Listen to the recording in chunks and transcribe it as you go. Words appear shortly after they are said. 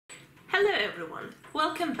Hello everyone,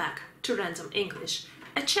 welcome back to Random English,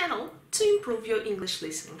 a channel to improve your English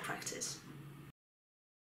listening practice.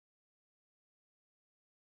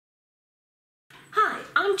 Hi,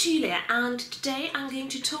 I'm Julia and today I'm going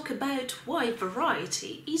to talk about why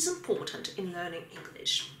variety is important in learning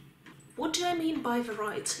English. What do I mean by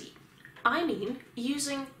variety? I mean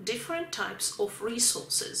using different types of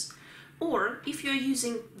resources, or if you're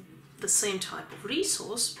using the same type of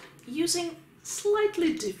resource, using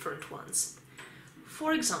slightly different ones.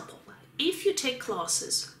 For example, if you take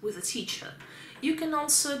classes with a teacher, you can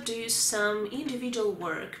also do some individual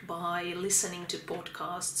work by listening to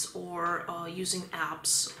podcasts or using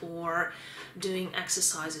apps or doing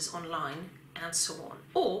exercises online and so on.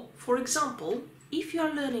 Or, for example, if you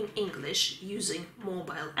are learning English using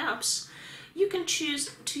mobile apps, you can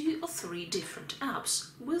choose 2 or 3 different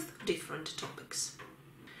apps with different topics.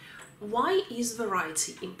 Why is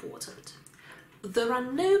variety important? There are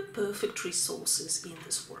no perfect resources in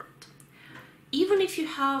this world. Even if you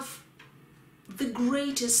have the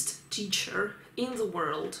greatest teacher in the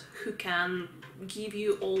world who can give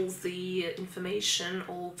you all the information,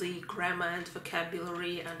 all the grammar and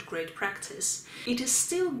vocabulary and great practice, it is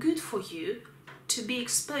still good for you to be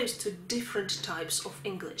exposed to different types of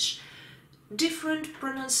English. Different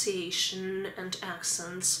pronunciation and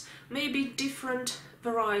accents, maybe different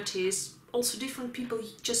varieties. Also, different people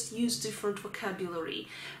just use different vocabulary,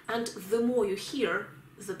 and the more you hear,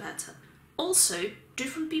 the better. Also,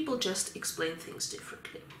 different people just explain things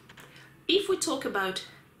differently. If we talk about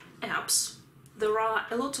apps, there are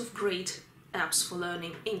a lot of great apps for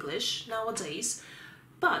learning English nowadays,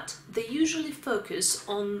 but they usually focus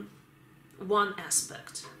on one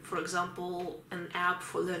aspect. For example, an app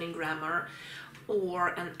for learning grammar or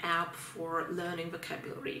an app for learning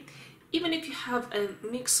vocabulary. Even if you have a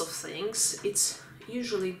mix of things, it's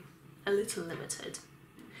usually a little limited.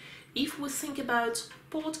 If we think about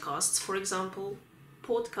podcasts, for example,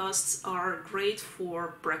 podcasts are great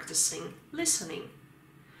for practicing listening.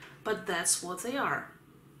 But that's what they are,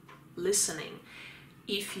 listening.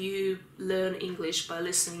 If you learn English by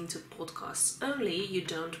listening to podcasts only, you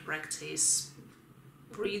don't practice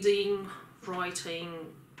reading, writing,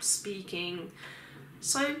 speaking.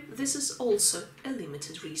 So this is also a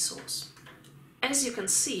limited resource. As you can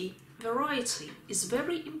see, variety is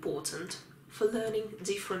very important for learning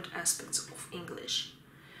different aspects of English.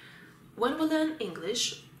 When we learn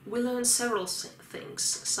English, we learn several things,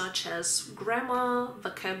 such as grammar,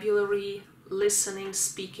 vocabulary, listening,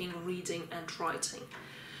 speaking, reading and writing.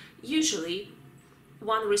 Usually,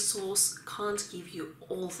 one resource can't give you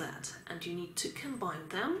all that, and you need to combine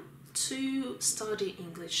them to study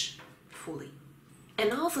English fully.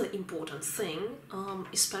 Another important thing,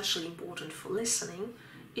 especially important for listening,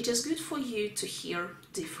 it is good for you to hear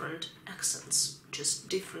different accents, just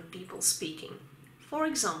different people speaking. For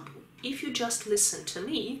example, if you just listen to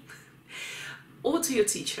me, or to your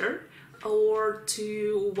teacher, or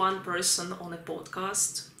to one person on a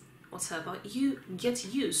podcast, whatever, you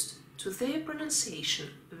get used to their pronunciation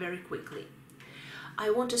very quickly. I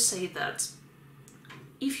want to say that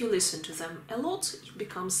if you listen to them a lot, it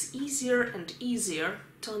becomes easier and easier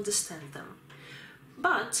to understand them.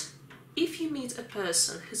 But if you meet a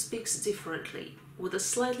person who speaks differently, with a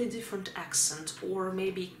slightly different accent, or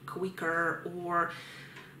maybe quicker, or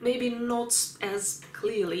maybe not as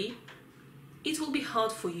clearly, it will be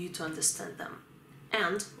hard for you to understand them.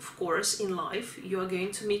 And, of course, in life, you are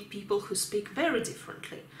going to meet people who speak very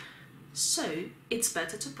differently. So, it's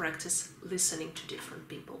better to practice listening to different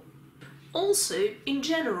people. Also, in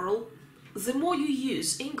general, the more you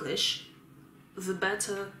use English, the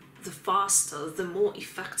better, the faster, the more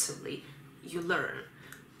effectively you learn.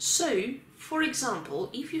 So, for example,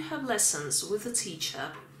 if you have lessons with a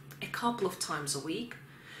teacher a couple of times a week,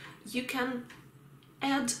 you can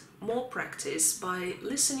add more practice by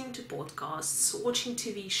listening to podcasts, watching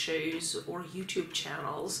TV shows or YouTube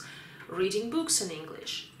channels, reading books in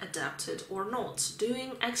English, adapted or not,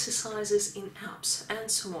 doing exercises in apps, and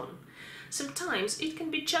so on. Sometimes it can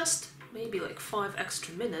be just maybe like 5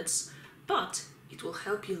 extra minutes, but it will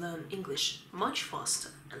help you learn English much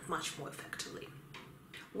faster and much more effectively.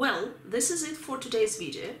 Well, this is it for today's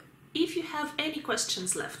video. If you have any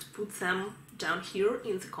questions left, put them down here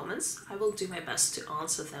in the comments. I will do my best to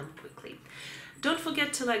answer them quickly. Don't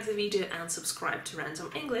forget to like the video and subscribe to Random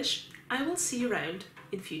English. I will see you around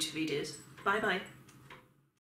in future videos. Bye bye!